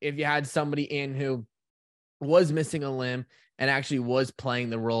story if you had somebody in who was missing a limb and actually was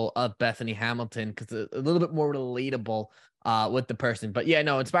playing the role of Bethany Hamilton, because a little bit more relatable with the person. But yeah,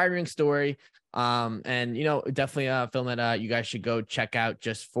 no, inspiring story. And definitely a film that you guys should go check out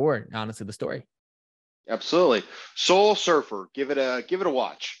just for, honestly, the story. Absolutely. Soul Surfer. Give it a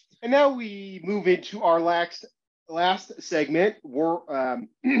watch. And now we move into our last segment. We're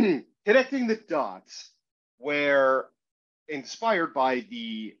connecting the dots, where inspired by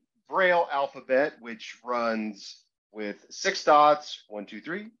the Braille alphabet, which runs with 6 dots, 1, 2,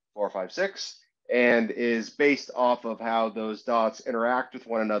 3, 4, 5, 6, and is based off of how those dots interact with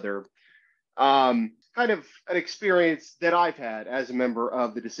one another. Kind of an experience that I've had as a member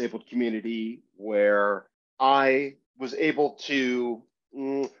of the disabled community, where I was able to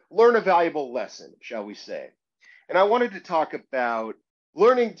learn a valuable lesson, shall we say. And I wanted to talk about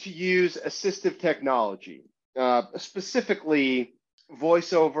learning to use assistive technology, specifically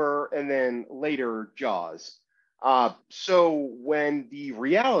voiceover and then later JAWS. So when the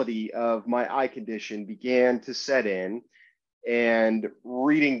reality of my eye condition began to set in, and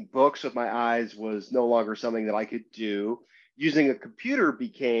reading books with my eyes was no longer something that I could do, using a computer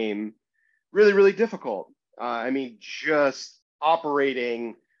became really, really difficult. I mean, just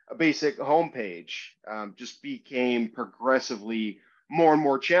operating a basic homepage just became progressively more and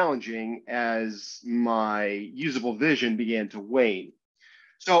more challenging as my usable vision began to wane.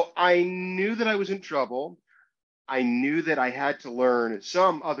 So I knew that I was in trouble. I knew that I had to learn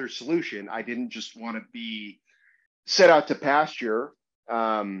some other solution. I didn't just want to be set out to pasture,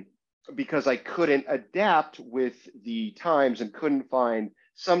 because I couldn't adapt with the times and couldn't find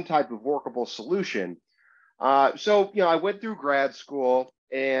some type of workable solution. So, I went through grad school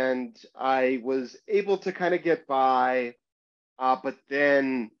and I was able to kind of get by. But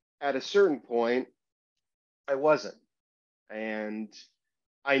then at a certain point, I wasn't. And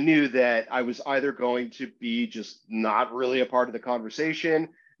I knew that I was either going to be just not really a part of the conversation,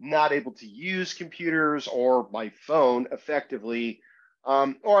 not able to use computers or my phone effectively,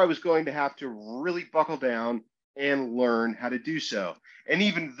 or I was going to have to really buckle down and learn how to do so. And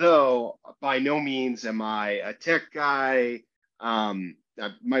even though by no means am I a tech guy,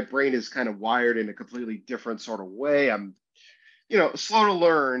 my brain is kind of wired in a completely different sort of way. I'm, slow to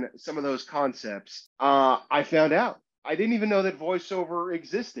learn some of those concepts. I found out I didn't even know that voiceover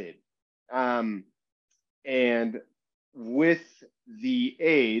existed. And with the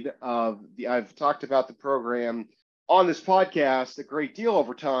aid of I've talked about the program on this podcast a great deal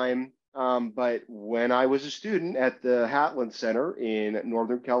over time. But when I was a student at the Hatland Center in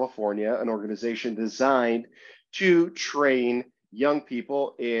Northern California, an organization designed to train young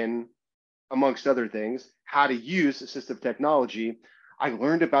people in, amongst other things, how to use assistive technology, I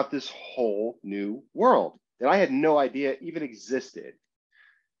learned about this whole new world that I had no idea even existed.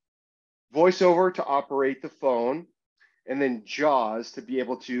 VoiceOver to operate the phone, and then JAWS to be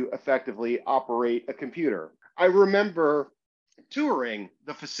able to effectively operate a computer. I remember touring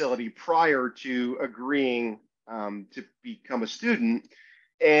the facility prior to agreeing to become a student,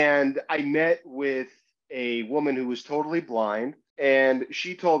 and I met with a woman who was totally blind, and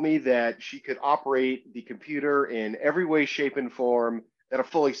she told me that she could operate the computer in every way, shape, and form that a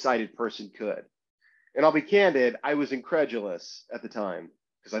fully sighted person could. And I'll be candid, I was incredulous at the time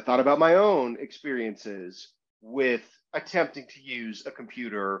because I thought about my own experiences with attempting to use a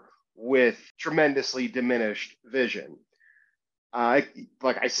computer with tremendously diminished vision. Like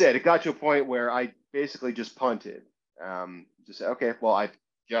I said, it got to a point where I basically just punted. Just said, okay, well, I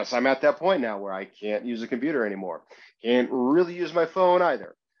guess I'm at that point now where I can't use a computer anymore. Can't really use my phone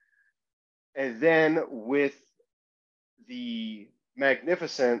either. And then with the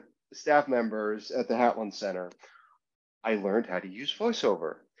magnificent staff members at the Hatland Center, I learned how to use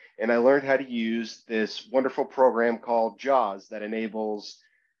VoiceOver. And I learned how to use this wonderful program called JAWS that enables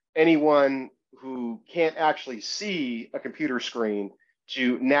anyone who can't actually see a computer screen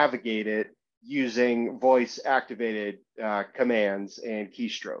to navigate it using voice-activated commands and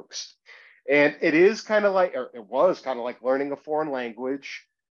keystrokes. And it is kind of like, or it was kind of like learning a foreign language.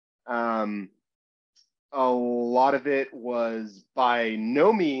 A lot of it was by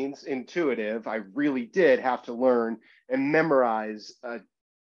no means intuitive. I really did have to learn and memorize a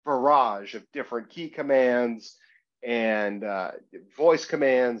barrage of different key commands and voice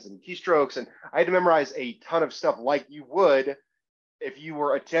commands and keystrokes. And I had to memorize a ton of stuff like you would if you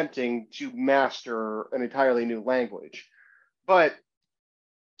were attempting to master an entirely new language. But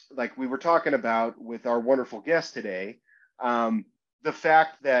like we were talking about with our wonderful guest today, the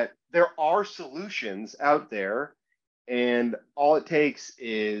fact that there are solutions out there, and all it takes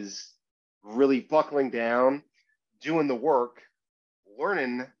is really buckling down, doing the work,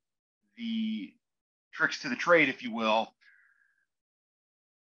 learning the tricks to the trade, if you will,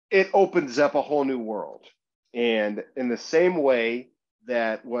 it opens up a whole new world. And in the same way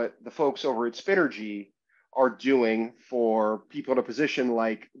that what the folks over at Spinergy are doing for people in a position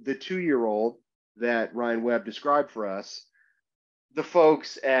like the 2-year-old that Ryan Webb described for us, the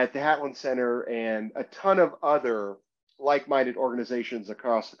folks at the Hatland Center and a ton of other like-minded organizations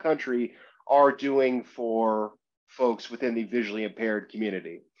across the country are doing for folks within the visually impaired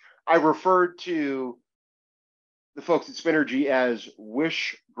community. I referred to the folks at Spinergy as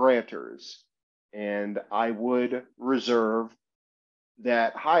wish granters, and I would reserve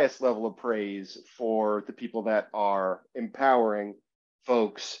that highest level of praise for the people that are empowering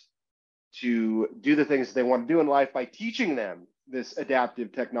folks to do the things they want to do in life by teaching them this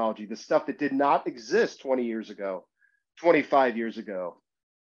adaptive technology, the stuff that did not exist 20 years ago, 25 years ago.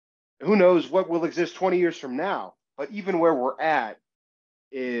 Who knows what will exist 20 years from now? But even where we're at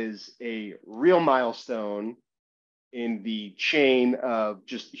is a real milestone in the chain of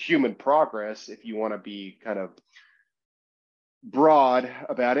just human progress, if you want to be kind of broad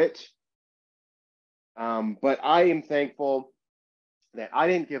about it. But I am thankful that I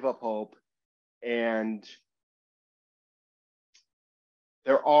didn't give up hope, and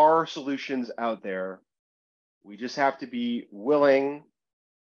there are solutions out there. We just have to be willing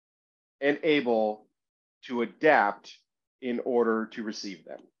and able to adapt in order to receive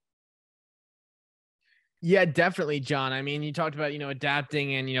them. Yeah, definitely, John. I mean, you talked about,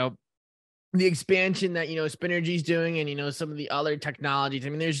 adapting and, the expansion that, Spinergy's doing and, some of the other technologies. I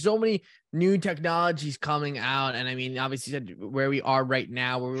mean, there's so many new technologies coming out. And I mean, obviously where we are right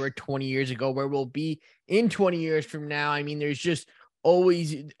now, where we were 20 years ago, where we'll be in 20 years from now. I mean, there's just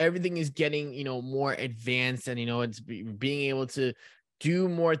always, everything is getting, more advanced, and, it's being able to do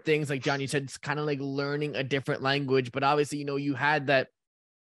more things. Like John, you said, it's kind of like learning a different language, but obviously, you had that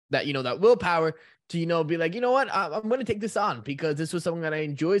willpower to, be like, you know what, I'm going to take this on because this was something that I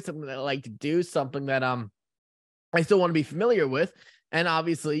enjoyed, something that I like to do, something that, I still want to be familiar with. And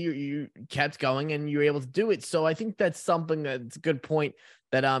obviously you kept going and you were able to do it. So I think that's something that's a good point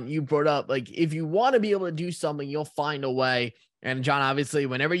that you brought up. Like, if you want to be able to do something, you'll find a way. And John, obviously,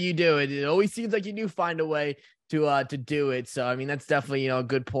 whenever you do it, it always seems like you do find a way to do it. So, I mean, that's definitely, a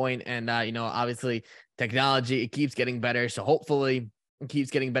good point. And, obviously technology, it keeps getting better. So hopefully it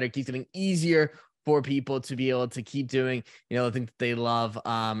keeps getting better, keeps getting easier for people to be able to keep doing, the things that they love.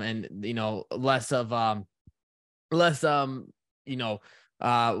 And, less this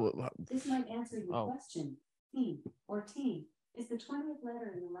might answer your question. T or T is the 20th letter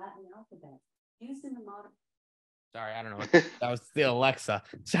in the Latin alphabet used in the modern. Sorry, I don't know. That was the Alexa.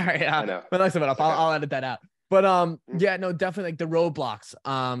 Sorry, I know. Alexa went off. I'll edit that out. But yeah, no, definitely like the roadblocks.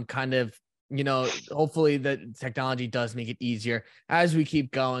 Kind of, hopefully the technology does make it easier as we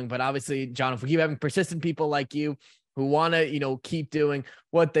keep going. But obviously, John, if we keep having persistent people like you who want to, keep doing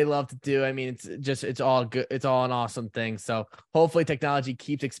what they love to do, I mean, it's all good. It's all an awesome thing. So hopefully technology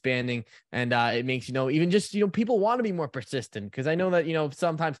keeps expanding and it makes, even just, people want to be more persistent. Cause I know that,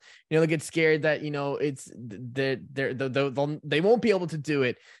 sometimes, they get scared that, it's they won't be able to do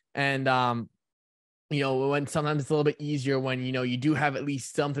it. And, when sometimes it's a little bit easier when, you do have at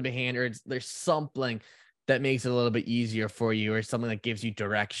least something to hand, or there's something that makes it a little bit easier for you, or something that gives you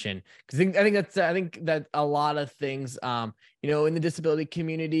direction. Because I think that a lot of things, in the disability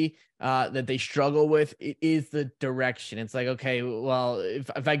community, that they struggle with, it is the direction. It's like, okay, well,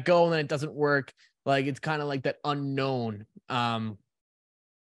 if I go and then it doesn't work, like it's kind of like that unknown of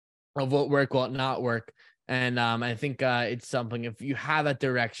what work, will not work. And I think it's something, if you have that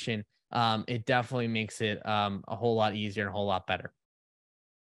direction, it definitely makes it a whole lot easier and a whole lot better.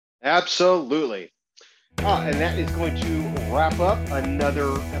 Absolutely. And that is going to wrap up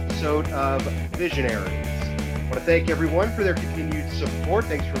another episode of Visionaries. I want to thank everyone for their continued support.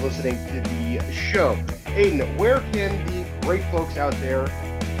 Thanks for listening to the show. Aiden, where can the great folks out there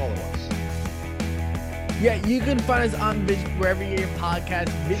follow us? Yeah, you can find us on wherever you get your podcast,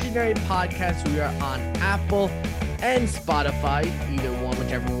 Visionary Podcast. We are on Apple and Spotify, either one,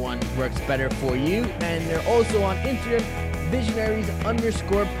 whichever one works better for you. And they're also on Instagram,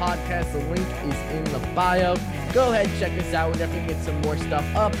 Visionaries_podcast. The link is in the bio. Go ahead, check us out. We'll definitely get some more stuff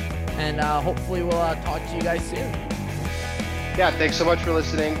up, and hopefully we'll talk to you guys soon. Yeah, thanks so much for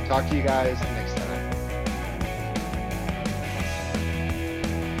listening. Talk to you guys next